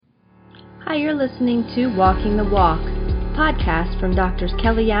Hi, you're listening to Walking the Walk, a podcast from Drs.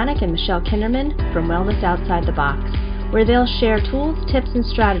 Kelly Yannick and Michelle Kinderman from Wellness Outside the Box, where they'll share tools, tips, and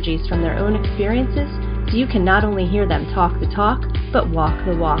strategies from their own experiences so you can not only hear them talk the talk, but walk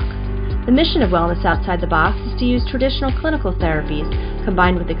the walk. The mission of Wellness Outside the Box is to use traditional clinical therapies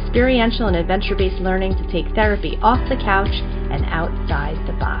combined with experiential and adventure-based learning to take therapy off the couch and outside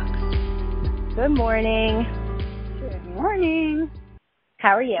the box. Good morning. Good morning.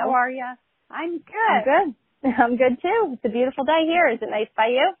 How are you? How are you? I'm good. I'm good. I'm good too. It's a beautiful day here. Is it nice by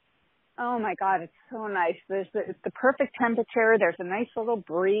you? Oh my God, it's so nice. It's the perfect temperature. There's a nice little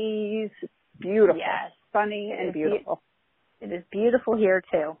breeze. It's beautiful. Yes. Sunny and beautiful. It is beautiful here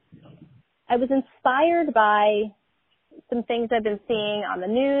too. I was inspired by some things I've been seeing on the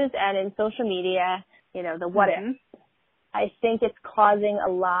news and in social media, the what if. I think it's causing a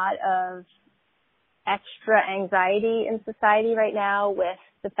lot of extra anxiety in society right now with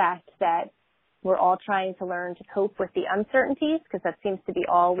the fact that we're all trying to learn to cope with the uncertainties, because that seems to be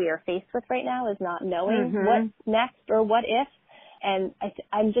all we are faced with right now, is not knowing what's next or what if. And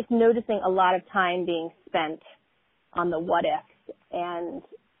I'm just noticing a lot of time being spent on the what ifs, and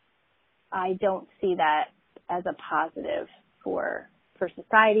I don't see that as a positive for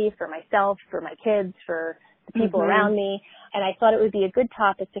society, for myself, for my kids, for the people around me. And I thought it would be a good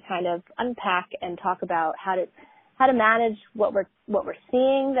topic to kind of unpack and talk about how to manage what we're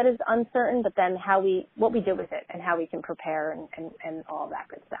seeing that is uncertain, but then what we do with it and how we can prepare and all that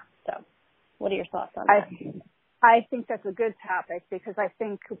good stuff. So what are your thoughts on that? I think that's a good topic, because I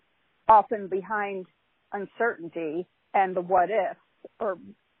think often behind uncertainty and the what ifs, or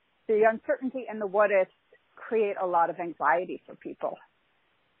the uncertainty and the what ifs, create a lot of anxiety for people.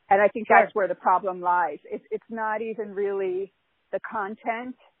 And I think that's where the problem lies. It's not even really the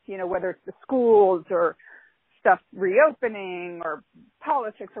content, whether it's the schools or stuff reopening or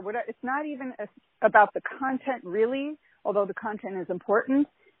politics or whatever. It's not even about the content really, although the content is important.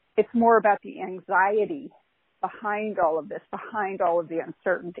 It's more about the anxiety behind all of this, behind all of the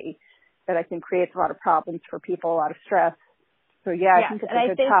uncertainty, that I think creates a lot of problems for people, a lot of stress. So I think it's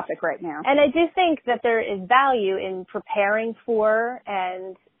a good topic right now. And I do think that there is value in preparing for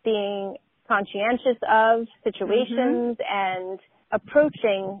and being conscientious of situations and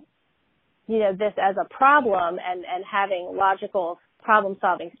approaching this as a problem and having logical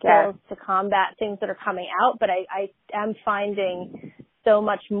problem-solving skills to combat things that are coming out. But I am finding so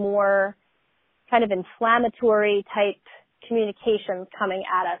much more kind of inflammatory type communications coming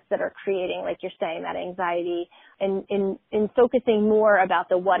at us that are creating, like you're saying, that anxiety, and in focusing more about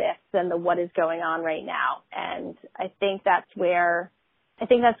the what ifs than the what is going on right now. And I think that's where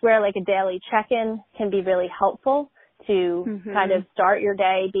like a daily check-in can be really helpful to kind of start your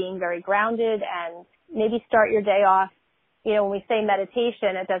day being very grounded, and maybe start your day off, when we say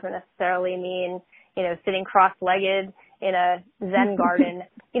meditation, it doesn't necessarily mean, sitting cross-legged in a Zen garden.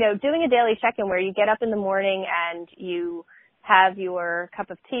 Doing a daily check-in where you get up in the morning and you have your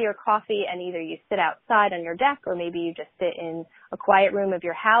cup of tea or coffee, and either you sit outside on your deck, or maybe you just sit in a quiet room of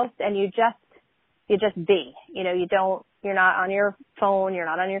your house and you just be, you're not on your phone, you're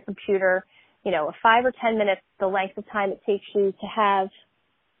not on your computer. 5 or 10 minutes, the length of time it takes you to have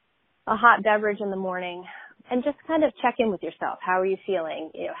a hot beverage in the morning, and just kind of check in with yourself. How are you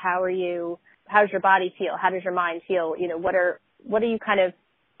feeling? How's your body feel? How does your mind feel? What are you kind of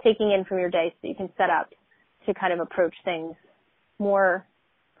taking in from your day, so you can set up to kind of approach things more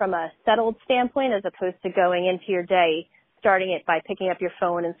from a settled standpoint, as opposed to going into your day, starting it by picking up your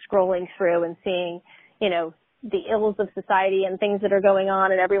phone and scrolling through and seeing, the ills of society and things that are going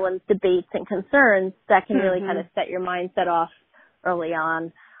on and everyone's debates and concerns. That can really kind of set your mindset off early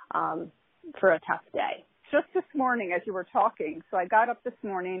on for a tough day. Just this morning, as you were talking, so I got up this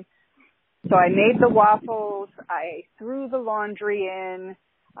morning, so I made the waffles, I threw the laundry in,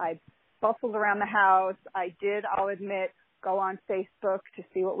 I bustled around the house. I did, I'll admit, go on Facebook to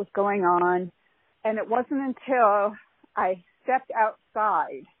see what was going on. And it wasn't until I stepped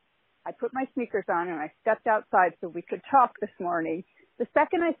outside, I put my sneakers on and I stepped outside so we could talk this morning. The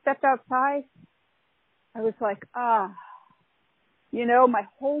second I stepped outside, I was like, my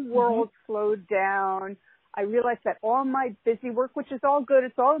whole world slowed down. I realized that all my busy work, which is all good,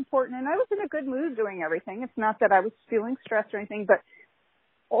 it's all important, and I was in a good mood doing everything. It's not that I was feeling stressed or anything, but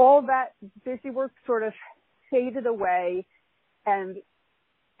all that busy work sort of faded away, and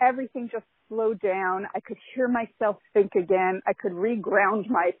everything just slowed down. I could hear myself think again. I could reground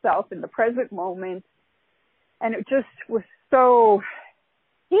myself in the present moment. And it just was so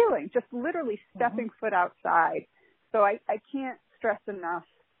healing, just literally stepping foot outside. So I can't stress enough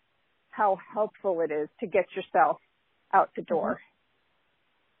how helpful it is to get yourself out the door.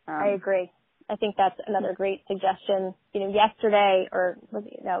 I agree. I think that's another great suggestion. Yesterday, or was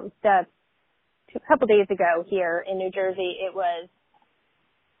it, no, it was a couple days ago here in New Jersey, it was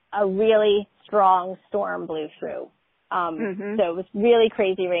a really strong storm blew through. So it was really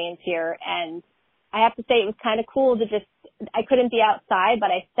crazy rains here, and I have to say it was kind of cool to I couldn't be outside, but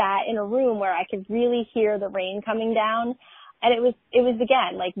I sat in a room where I could really hear the rain coming down, and it was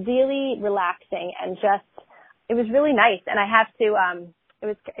again, like really relaxing and it was really nice. And I have to,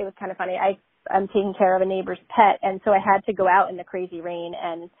 it was kind of funny. I'm taking care of a neighbor's pet, and so I had to go out in the crazy rain,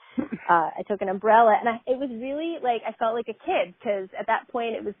 and I took an umbrella, and it was really like I felt like a kid, because at that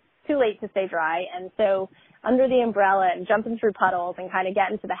point it was too late to stay dry, and so under the umbrella and jumping through puddles and kind of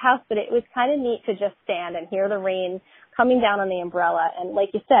get into the house, but it was kind of neat to just stand and hear the rain coming down on the umbrella. And like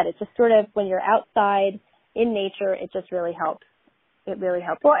you said, it just sort of, when you're outside in nature, it just really helps. It really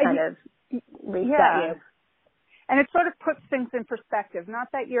helps kind of reset you. And it sort of puts things in perspective. Not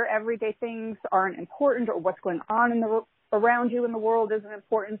that your everyday things aren't important or what's going on around you in the world isn't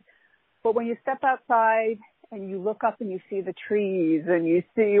important, but when you step outside and you look up and you see the trees and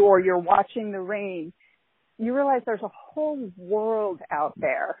or you're watching the rain, you realize there's a whole world out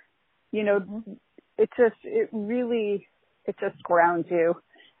there. It just grounds you,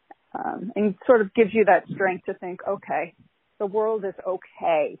 and sort of gives you that strength to think, okay, the world is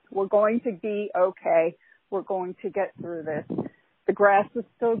okay. We're going to be okay. We're going to get through this. The grass is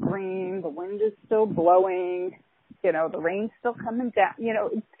still green. The wind is still blowing. The rain's still coming down.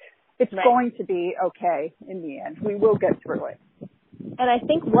 It's right. Going to be okay in the end. We will get through it. And I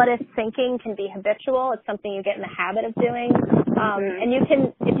think what if thinking can be habitual. It's something you get in the habit of doing. And you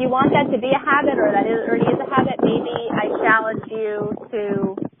can, if you want that to be a habit, or that already is a habit, maybe I challenge you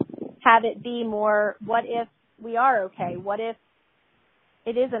to have it be more, what if we are okay? What if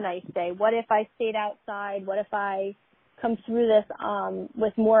it is a nice day? What if I stayed outside? What if I come through this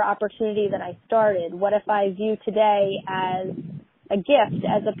with more opportunity than I started? What if I view today as a gift,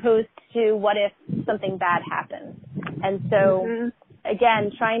 as opposed to what if something bad happens? And so,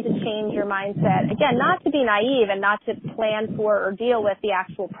 again, trying to change your mindset, again, not to be naive and not to plan for or deal with the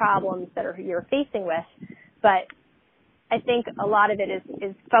actual problems that you're facing with, but I think a lot of it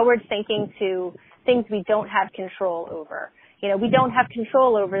is forward thinking to things we don't have control over. We don't have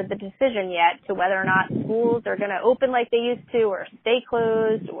control over the decision yet to whether or not schools are going to open like they used to, or stay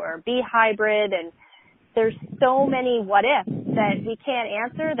closed, or be hybrid. And there's so many what ifs that we can't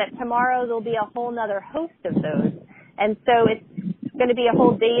answer, that tomorrow there'll be a whole nother host of those. And so it's going to be a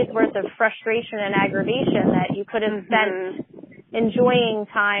whole day's worth of frustration and aggravation that you could have spent enjoying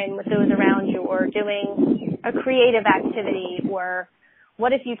time with those around you, or doing a creative activity. Or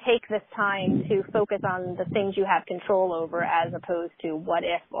what if you take this time to focus on the things you have control over, as opposed to what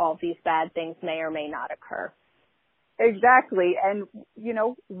if all these bad things may or may not occur? Exactly. And,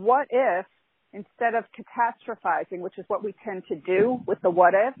 what if, instead of catastrophizing, which is what we tend to do with the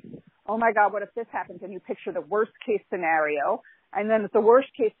what if, oh my God, what if this happens? And you picture the worst case scenario. And then if the worst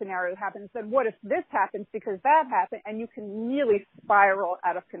case scenario happens, then what if this happens because that happened? And you can really spiral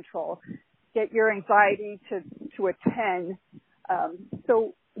out of control, get your anxiety to a 10.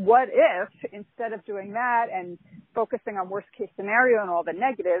 So what if, instead of doing that and focusing on worst case scenario and all the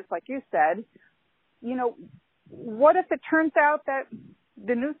negatives, like you said, what if it turns out that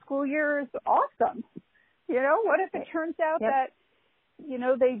the new school year is awesome? What if it turns out that,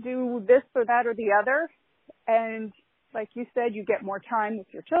 they do this or that or the other, and like you said, you get more time with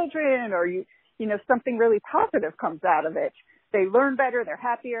your children, or something really positive comes out of it. They learn better, they're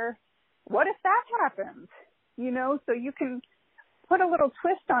happier. What if that happens? So you can put a little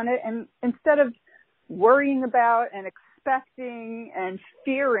twist on it, and instead of worrying about and expecting and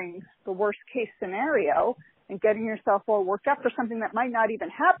fearing the worst case scenario and getting yourself all worked up for something that might not even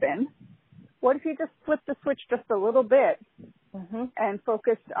happen, what if you just flip the switch just a little bit and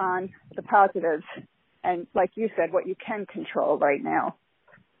focus on the positives and, like you said, what you can control right now?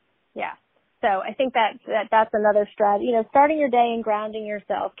 Yeah. So I think that's another strategy. Starting your day and grounding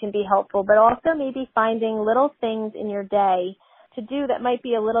yourself can be helpful, but also maybe finding little things in your day to do that might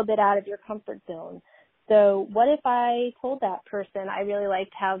be a little bit out of your comfort zone. So what if I told that person I really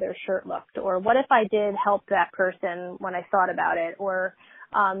liked how their shirt looked? Or what if I did help that person when I thought about it? Or,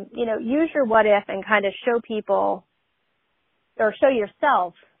 use your what if and kind of show people, or show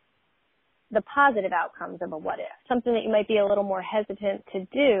yourself, the positive outcomes of a what if. Something that you might be a little more hesitant to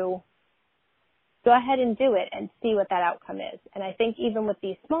do, go ahead and do it and see what that outcome is. And I think even with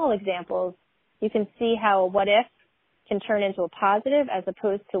these small examples, you can see how a what if can turn into a positive, as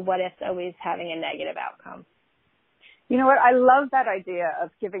opposed to what if always having a negative outcome. You know what? I love that idea of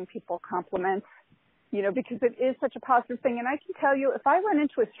giving people compliments, you know, because it is such a positive thing. And I can tell you, if I run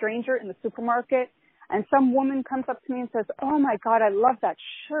into a stranger in the supermarket and some woman comes up to me and says, oh my God, I love that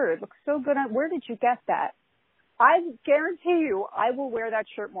shirt. It looks so good. Where did you get that? I guarantee you I will wear that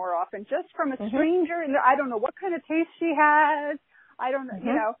shirt more often just from a stranger. And I don't know what kind of taste she has. I don't know,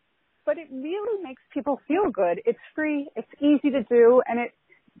 you know, but it really makes people feel good. It's free. It's easy to do. And it,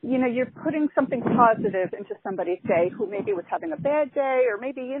 you know, you're putting something positive into somebody's day who maybe was having a bad day or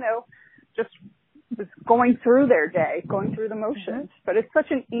maybe, you know, just was going through their day, going through the motions. But it's such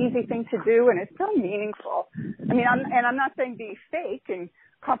an easy thing to do, and it's so meaningful. I mean, I'm not saying be fake and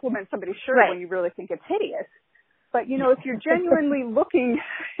compliment somebody's shirt when you really think it's hideous. But, you know, if you're genuinely looking,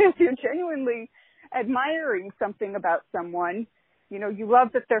 if you're genuinely admiring something about someone, you know, you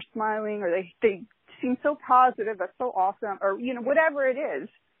love that they're smiling or they seem so positive, that's so awesome, or, you know, whatever it is,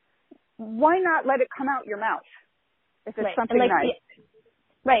 why not let it come out your mouth if it's something nice?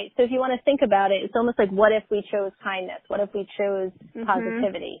 Right. So if you want to think about it, it's almost like, what if we chose kindness? What if we chose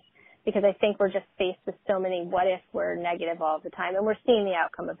positivity? Because I think we're just faced with so many what if we're negative all the time, and we're seeing the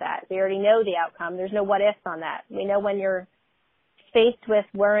outcome of that. We already know the outcome. There's no what ifs on that. We know when you're faced with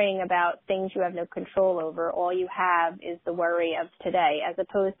worrying about things you have no control over, all you have is the worry of today, as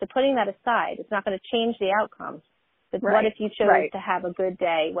opposed to putting that aside. It's not going to change the outcome. But what if you chose to have a good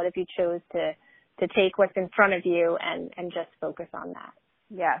day? What if you chose to take what's in front of you and just focus on that?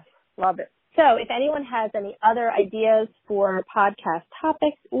 Yes, love it. So if anyone has any other ideas for podcast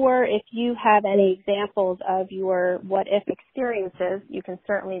topics, or if you have any examples of your what-if experiences, you can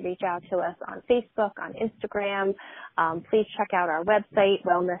certainly reach out to us on Facebook, on Instagram. Please check out our website,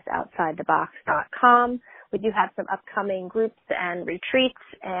 wellnessoutsidethebox.com. We do have some upcoming groups and retreats,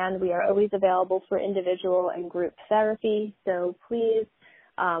 and we are always available for individual and group therapy. So please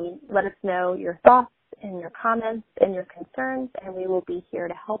let us know your thoughts and your comments and your concerns, and we will be here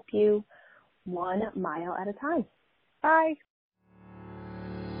to help you 1 mile at a time. Bye.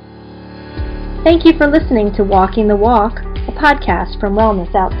 Thank you for listening to Walking the Walk, a podcast from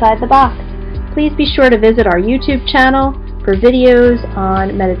Wellness Outside the Box. Please be sure to visit our YouTube channel for videos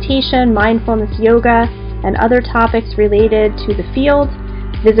on meditation, mindfulness, yoga, and other topics related to the field.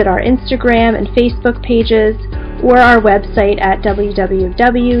 Visit our Instagram and Facebook pages or our website at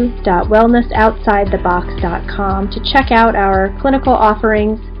www.wellnessoutsidethebox.com to check out our clinical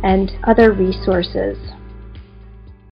offerings and other resources.